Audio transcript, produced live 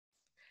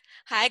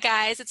Hi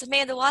guys, it's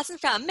Amanda Watson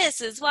from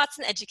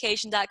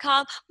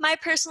MrsWatsonEducation.com, my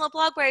personal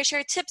blog where I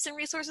share tips and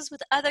resources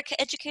with other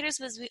educators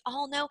because we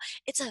all know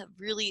it's a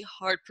really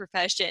hard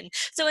profession.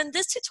 So in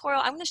this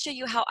tutorial, I'm going to show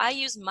you how I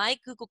use my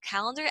Google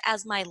Calendar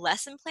as my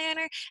lesson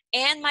planner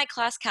and my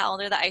class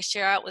calendar that I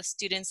share out with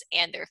students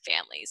and their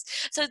families.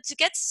 So to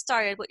get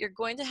started, what you're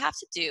going to have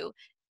to do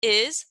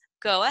is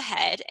go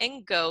ahead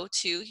and go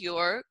to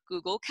your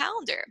Google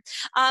Calendar.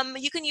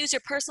 You can use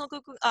your personal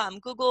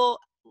Google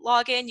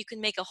login. You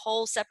can make a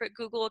whole separate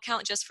Google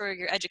account just for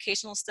your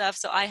educational stuff.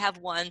 So I have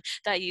one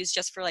that I use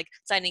just for like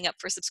signing up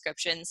for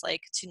subscriptions like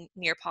to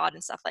Nearpod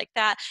and stuff like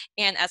that,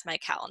 and as my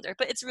calendar,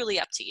 but it's really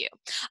up to you.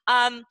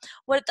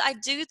 What I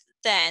do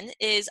then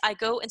is I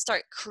go and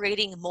start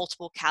creating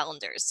multiple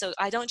calendars. So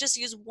I don't just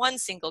use one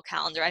single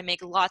calendar, I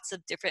make lots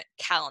of different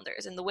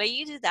calendars. And the way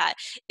you do that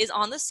is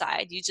on the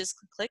side, you just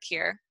click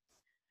here,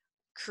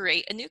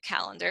 create a new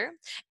calendar,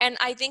 and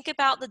I think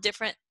about the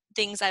different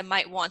things I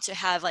might want to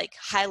have like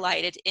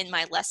highlighted in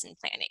my lesson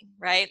planning,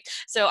 right?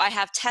 So I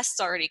have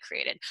tests already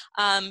created,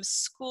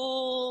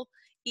 school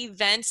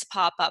events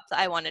pop up that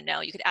I want to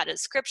know. You could add a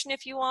description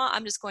if you want.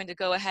 I'm just going to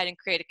go ahead and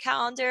create a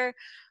calendar.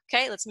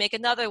 Okay, let's make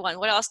another one.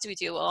 What else do we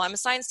do? Well, I'm a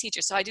science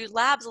teacher, so I do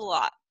labs a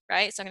lot,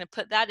 right? So I'm going to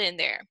put that in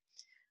there.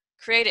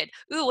 Created.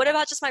 Ooh, what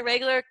about just my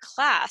regular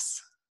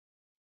class?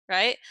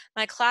 Right?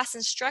 My class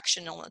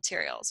instructional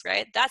materials,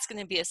 right? That's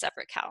going to be a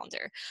separate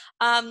calendar.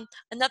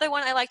 Another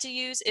one I like to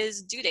use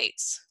is due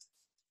dates.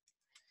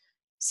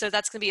 So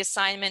that's going to be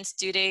assignments,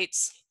 due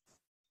dates,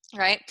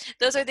 right?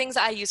 Those are things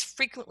I use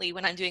frequently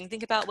when I'm doing,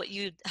 think about what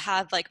you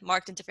have like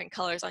marked in different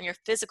colors on your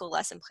physical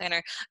lesson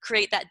planner,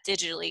 create that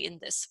digitally in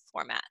this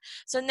format.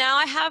 So now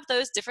I have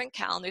those different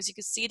calendars. You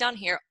can see down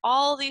here,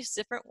 all these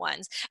different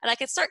ones, and I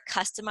can start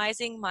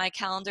customizing my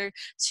calendar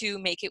to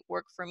make it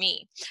work for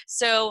me.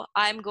 So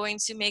I'm going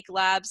to make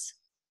labs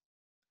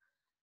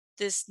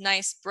this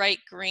nice bright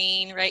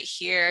green right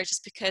here,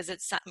 just because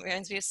it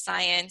reminds me of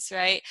science,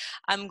 right?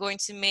 I'm going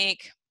to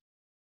make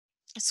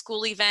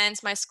school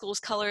events. My school's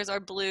colors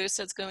are blue,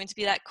 so it's going to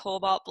be that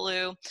cobalt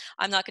blue.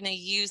 I'm not going to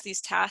use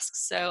these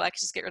tasks, so I can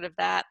just get rid of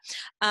that.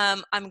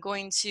 I'm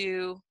going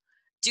to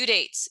due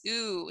dates.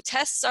 Ooh,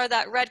 tests are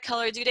that red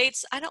color. Due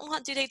dates, I don't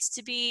want due dates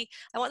to be,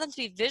 I want them to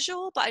be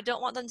visual, but I don't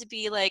want them to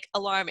be like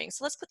alarming.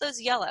 So let's put those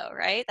yellow,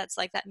 right? That's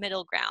like that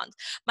middle ground.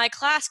 My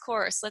class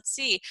course, let's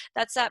see,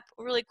 that's that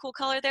really cool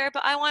color there,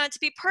 but I want it to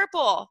be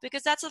purple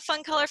because that's a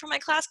fun color for my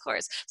class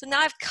course. So now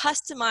I've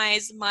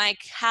customized my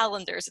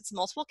calendars. It's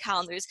multiple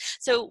calendars.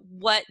 So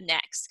what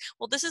next?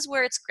 Well, this is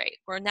where it's great.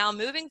 We're now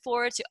moving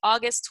forward to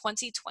August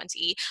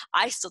 2020.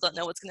 I still don't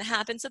know what's going to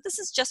happen, so this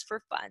is just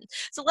for fun.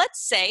 So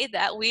let's say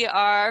that we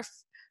are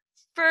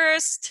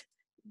first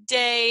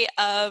day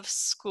of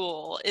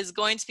school is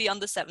going to be on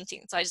the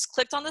 17th. So I just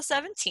clicked on the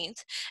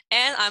 17th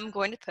and I'm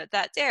going to put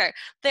that there.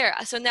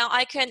 So now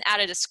I can add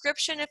a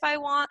description if I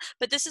want,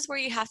 but this is where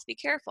you have to be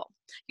careful.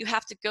 You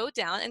have to go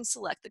down and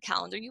select the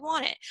calendar you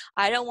want it.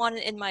 I don't want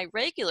it in my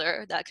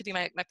regular, that could be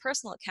my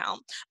personal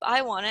account, but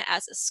I want it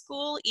as a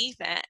school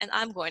event, and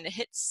I'm going to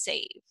hit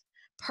save.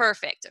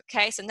 Perfect.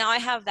 Okay, so now I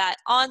have that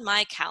on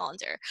my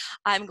calendar.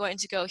 I'm going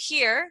to go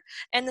here,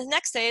 and the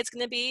next day it's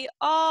going to be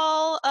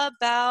all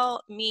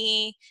about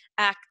me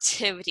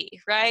activity,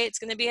 right? It's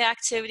going to be an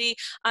activity.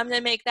 I'm going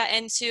to make that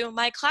into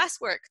my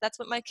classwork. That's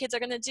what my kids are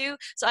going to do,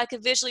 so I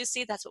can visually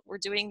see that's what we're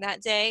doing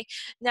that day.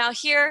 Now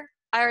here,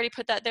 I already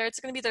put that there. It's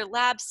going to be their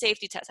lab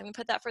safety test. I'm going to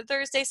put that for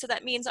Thursday, so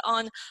that means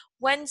on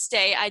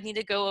Wednesday I need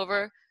to go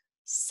over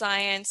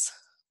science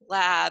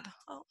lab.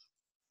 Oh,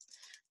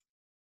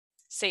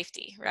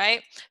 safety,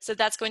 right? So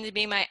that's going to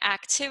be my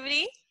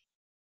activity.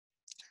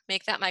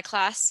 Make that my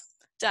class.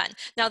 Done.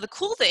 Now the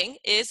cool thing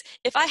is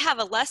if I have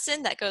a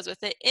lesson that goes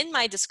with it in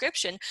my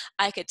description,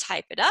 I could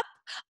type it up,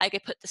 I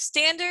could put the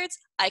standards,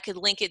 I could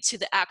link it to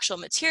the actual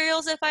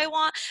materials if I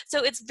want.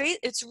 So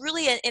it's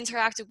really an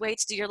interactive way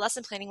to do your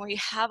lesson planning where you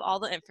have all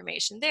the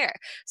information there.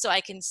 So I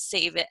can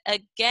save it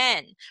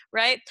again,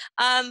 right?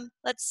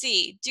 Let's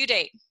see, due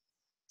date.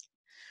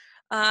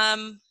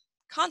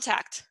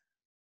 Contact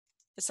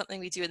is something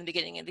we do in the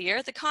beginning of the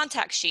year, the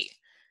contact sheet.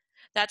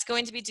 That's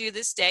going to be due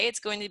this day. It's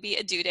going to be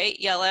a due date,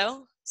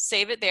 yellow,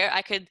 save it there.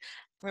 I could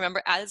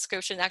remember add a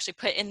description and actually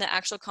put in the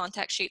actual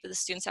contact sheet that the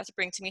students have to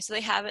bring to me so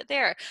they have it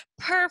there.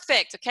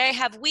 Perfect, okay, I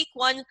have week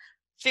 1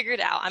 figured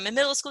out. I'm a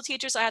middle school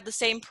teacher, so I have the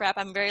same prep.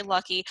 I'm very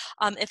lucky.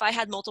 If I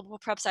had multiple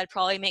preps, I'd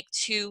probably make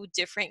 2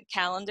 different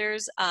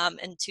calendars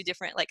and 2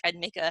 different, like I'd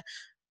make a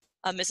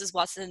Mrs.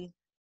 Watson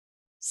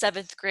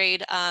 7th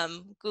grade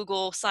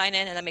Google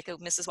sign-in, and then make a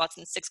Mrs.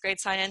 Watson 6th grade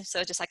sign-in,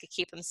 so just I could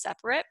keep them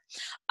separate.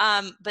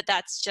 But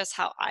that's just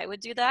how I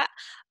would do that.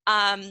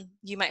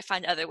 you might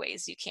find other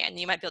ways you can.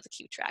 You might be able to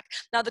keep track.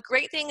 Now, the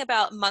great thing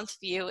about month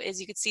view is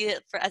you can see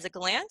it as a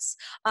glance.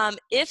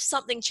 If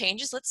something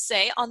changes, let's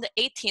say on the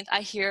 18th,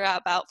 I hear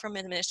about from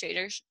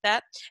administrators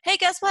that, hey,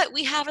 guess what?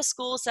 We have a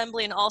school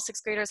assembly and all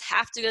 6th graders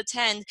have to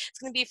attend. It's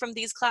going to be from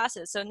these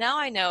classes. So now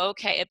I know,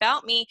 okay,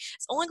 about me,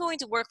 it's only going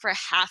to work for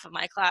half of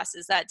my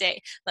classes that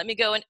day. Let me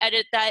go and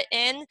edit that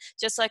in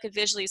just so I could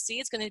visually see.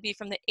 It's going to be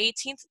from the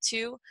 18th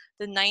to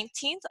the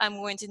 19th. I'm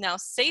going to now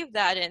save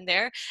that in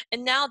there.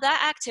 And now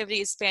that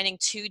activity is spanning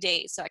 2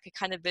 days. So I could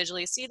kind of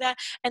visually see that.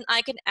 And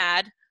I can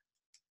add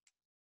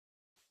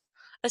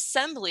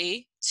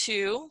assembly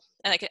to,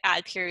 and I could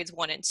add periods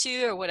 1 and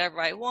 2 or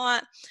whatever I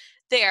want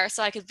there,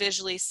 so I could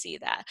visually see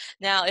that.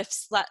 Now, if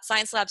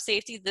science lab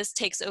safety, this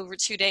takes over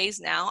 2 days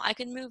now, I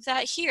can move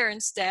that here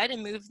instead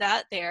and move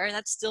that there, and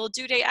that's still a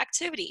due date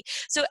activity.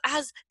 So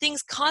as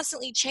things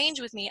constantly change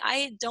with me,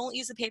 I don't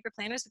use the paper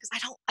planners because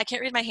I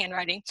can't read my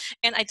handwriting,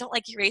 and I don't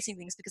like erasing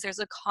things because there's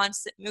a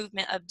constant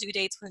movement of due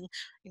dates when,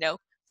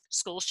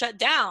 school shut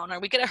down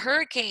or we get a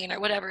hurricane or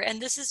whatever. And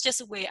this is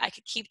just a way I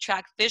could keep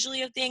track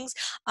visually of things,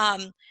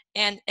 and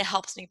it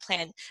helps me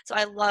plan. So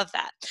I love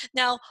that.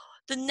 Now,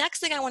 the next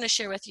thing I want to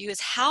share with you is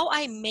how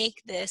I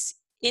make this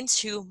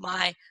into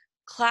my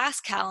class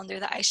calendar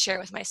that I share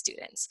with my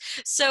students.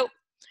 So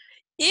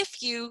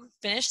if you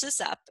finish this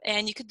up,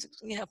 and you could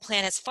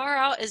plan as far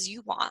out as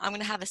you want, I'm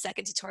going to have a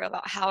second tutorial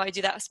about how I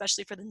do that,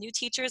 especially for the new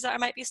teachers that I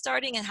might be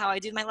starting and how I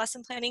do my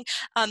lesson planning.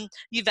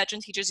 You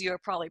veteran teachers, you are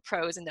probably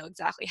pros and know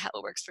exactly how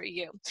it works for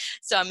you.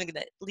 So I'm going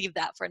to leave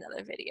that for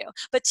another video.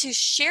 But to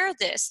share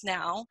this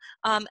now,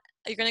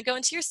 you're going to go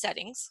into your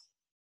settings,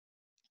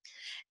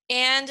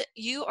 and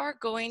you are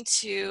going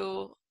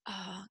to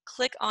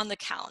click on the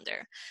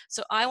calendar.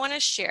 So I want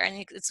to share,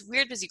 and it's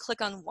weird because you click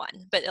on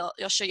one, but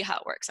it'll show you how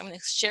it works. I'm going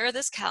to share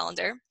this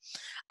calendar.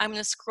 I'm going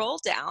to scroll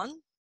down,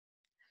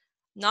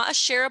 not a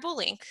shareable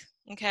link,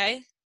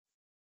 okay?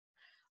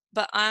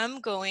 But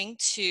I'm going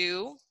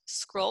to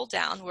scroll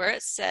down where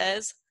it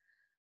says,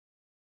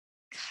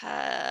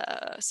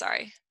 customize,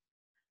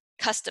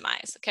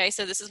 okay?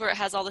 So this is where it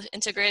has all the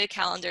integrated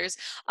calendars.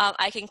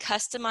 I can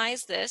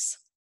customize this.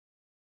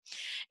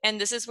 And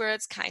this is where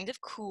it's kind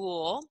of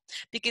cool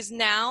because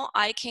now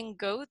I can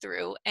go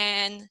through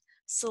and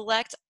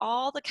select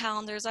all the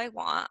calendars I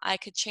want. I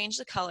could change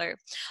the color.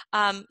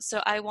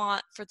 So I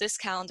want for this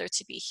calendar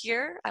to be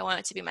here. I want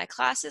it to be my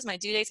classes, my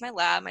due dates, my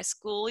lab, my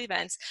school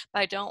events,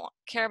 but I don't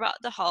care about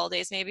the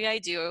holidays. Maybe I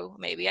do,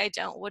 maybe I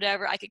don't,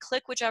 whatever. I could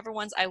click whichever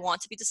ones I want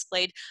to be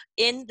displayed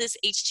in this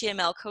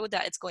HTML code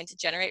that it's going to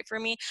generate for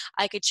me.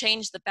 I could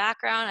change the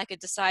background. I could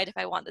decide if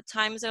I want the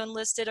time zone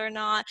listed or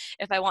not,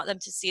 if I want them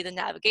to see the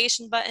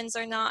navigation buttons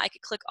or not. I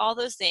could click all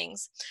those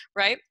things,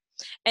 right?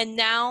 And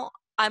now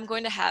I'm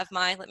going to have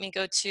let me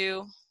go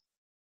to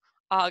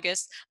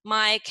August,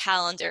 my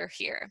calendar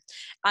here.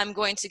 I'm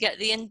going to get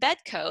the embed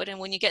code, and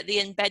when you get the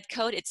embed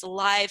code, it's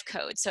live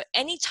code. So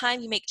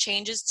anytime you make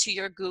changes to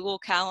your Google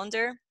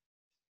Calendar,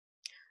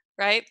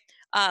 right?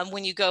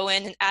 When you go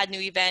in and add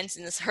new events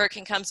and this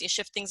hurricane comes and you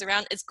shift things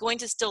around, it's going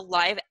to still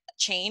live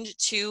change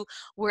to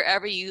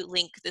wherever you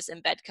link this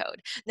embed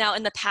code. Now,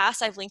 in the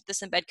past, I've linked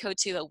this embed code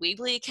to a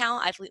Weebly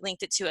account. I've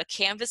linked it to a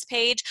Canvas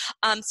page.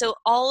 So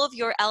all of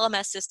your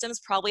LMS systems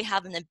probably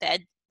have an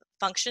embed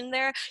function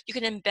there. You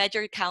can embed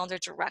your calendar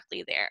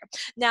directly there.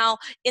 Now,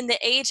 in the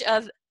age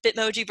of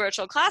Bitmoji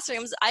virtual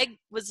classrooms, I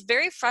was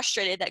very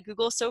frustrated that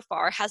Google so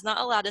far has not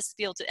allowed us to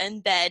be able to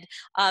embed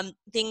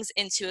things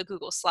into a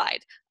Google slide.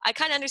 I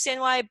kind of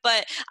understand why,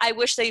 but I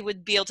wish they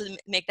would be able to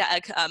make that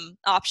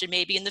option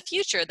maybe in the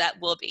future.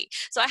 That will be.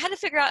 So I had to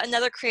figure out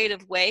another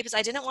creative way because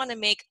I didn't want to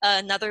make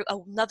another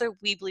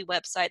Weebly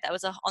website that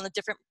was on a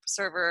different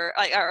server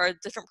or a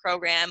different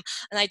program,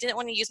 and I didn't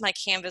want to use my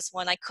Canvas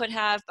one. I could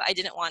have, but I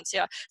didn't want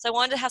to. So I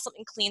wanted to have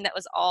something clean that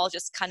was all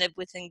just kind of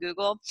within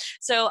Google.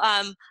 So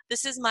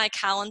this is my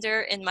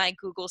calendar in my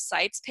Google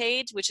Sites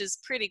page, which is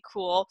pretty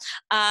cool.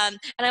 And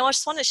I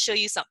just want to show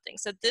you something.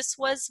 So this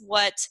was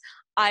what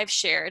I've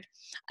shared,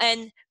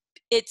 and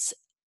it's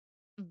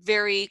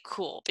very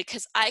cool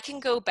because I can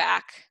go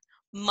back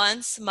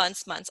months.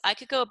 I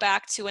could go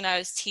back to when I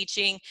was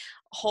teaching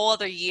whole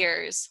other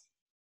years.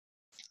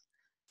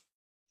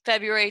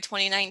 February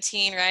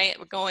 2019, right?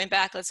 We're going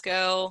back, let's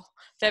go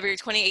February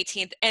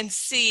 2018 and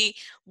see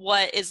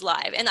what is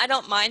live. And I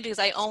don't mind because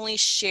I only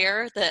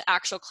share the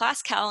actual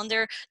class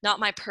calendar, not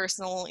my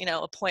personal,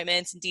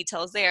 appointments and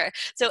details there.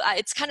 So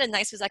it's kind of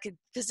nice because I could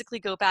physically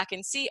go back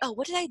and see, oh,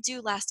 what did I do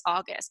last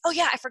August? Oh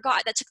yeah, I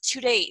forgot, that took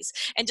 2 days,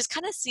 and just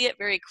kind of see it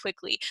very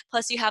quickly.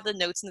 Plus you have the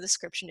notes in the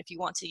description if you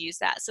want to use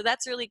that. So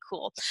that's really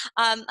cool.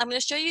 I'm going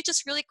to show you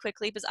just really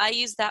quickly because I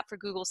use that for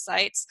Google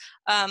Sites.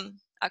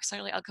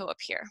 Actually, I'll go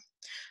up here.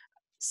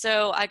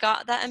 So I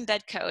got that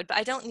embed code, but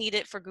I don't need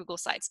it for Google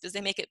Sites because they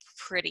make it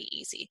pretty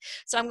easy.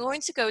 So I'm going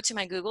to go to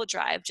my Google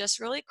Drive just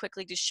really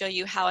quickly to show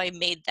you how I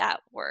made that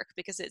work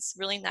because it's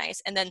really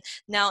nice. And then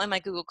now in my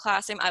Google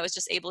Classroom, I was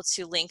just able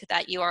to link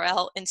that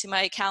URL into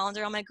my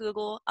calendar on my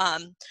Google,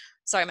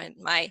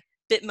 my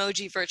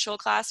Bitmoji virtual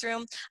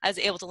classroom. I was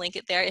able to link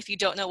it there. If you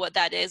don't know what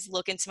that is,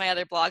 look into my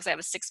other blogs. I have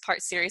a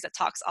 6-part series that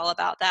talks all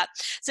about that.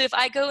 So if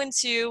I go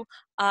into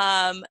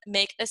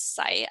make a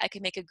site, I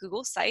can make a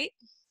Google site.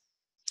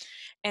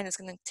 And it's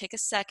going to take a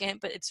second,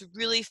 but it's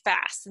really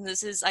fast. And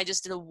this is, I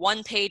just did a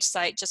 1-page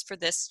site just for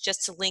this,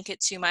 just to link it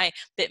to my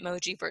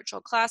Bitmoji virtual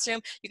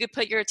classroom. You could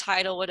put your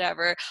title,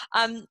 whatever.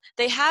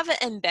 They have an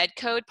embed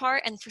code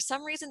part, and for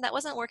some reason that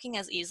wasn't working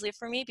as easily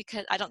for me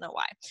because I don't know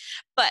why.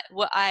 But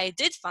what I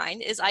did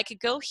find is I could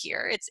go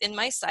here, it's in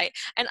my site,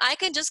 and I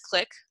can just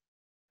click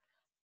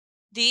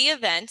the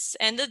events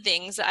and the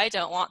things that I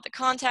don't want, the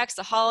contacts,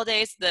 the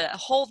holidays, the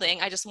whole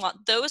thing. I just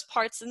want those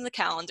parts in the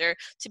calendar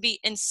to be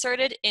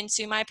inserted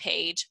into my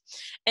page.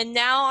 And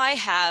now I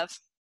have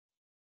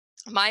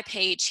my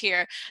page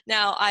here.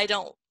 Now I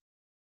don't,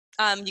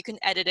 you can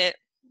edit it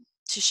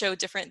to show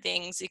different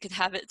things. You could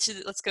have it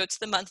to, let's go to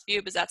the month view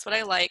because that's what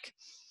I like.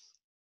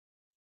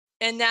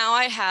 And now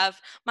I have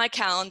my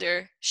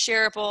calendar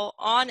shareable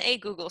on a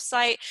Google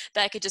site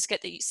that I could just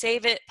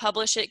save it,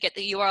 publish it, get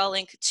the URL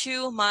link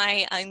to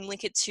my,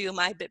 link it to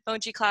my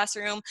Bitmoji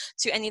classroom,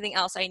 to anything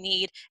else I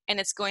need, and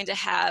it's going to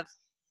have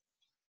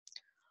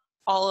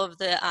all of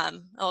the,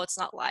 oh, it's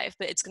not live,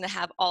 but it's going to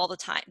have all the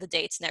time, the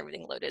dates and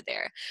everything loaded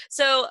there.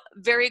 So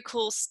very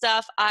cool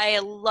stuff. I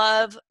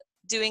love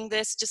doing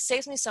this, just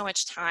saves me so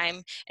much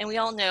time. And we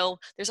all know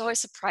there's always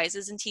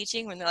surprises in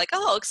teaching when they're like,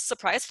 oh,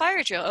 surprise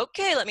fire drill.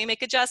 Okay, let me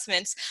make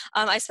adjustments.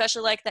 I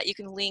especially like that you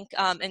can link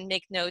and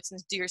make notes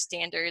and do your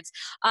standards.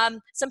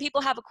 Some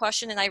people have a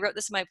question, and I wrote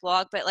this in my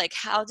blog, but like,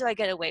 how do I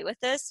get away with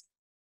this?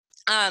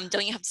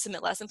 Don't you have to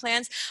submit lesson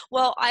plans?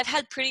 Well, I've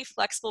had pretty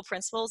flexible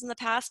principals in the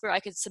past where I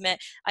could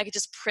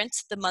just print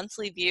the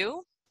monthly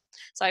view.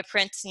 So I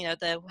print, you know,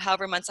 the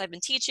however months I've been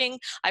teaching,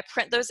 I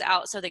print those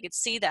out so they could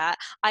see that.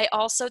 I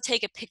also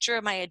take a picture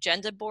of my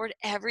agenda board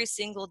every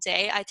single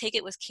day. I take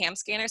it with Cam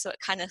Scanner, so it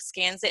kind of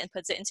scans it and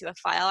puts it into a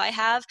file I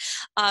have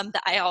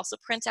that I also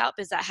print out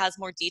because that has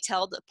more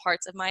detailed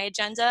parts of my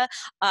agenda.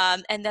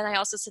 And then I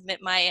also submit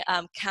my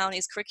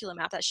county's curriculum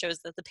map that shows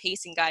the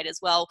pacing guide as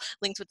well,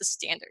 linked with the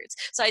standards.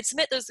 So I'd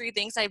submit those 3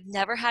 things. I've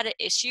never had an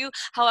issue.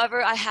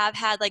 However, I have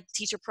had like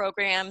teacher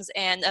programs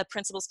and a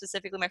principal,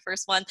 specifically my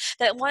first one,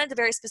 that wanted a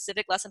very specific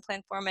lesson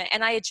plan format,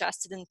 and I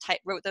adjusted and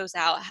wrote those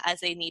out as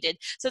they needed.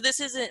 So this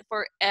isn't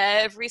for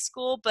every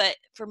school, but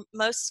for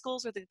most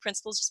schools where the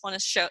principals just want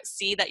to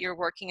see that you're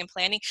working and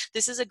planning,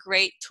 this is a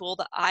great tool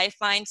that I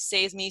find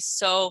saves me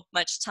so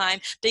much time.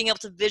 Being able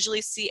to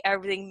visually see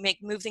everything,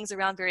 move things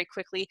around very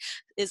quickly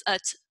is a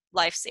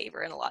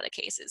lifesaver in a lot of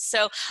cases.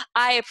 So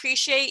I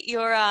appreciate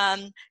your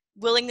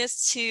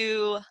willingness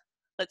to,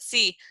 let's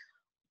see,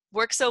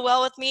 work so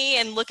well with me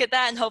and look at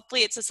that, and hopefully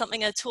it's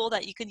a tool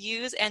that you can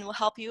use and will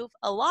help you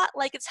a lot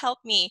like it's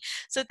helped me.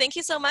 So thank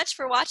you so much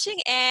for watching,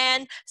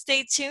 and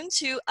stay tuned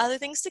to other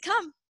things to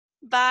come.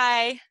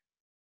 Bye.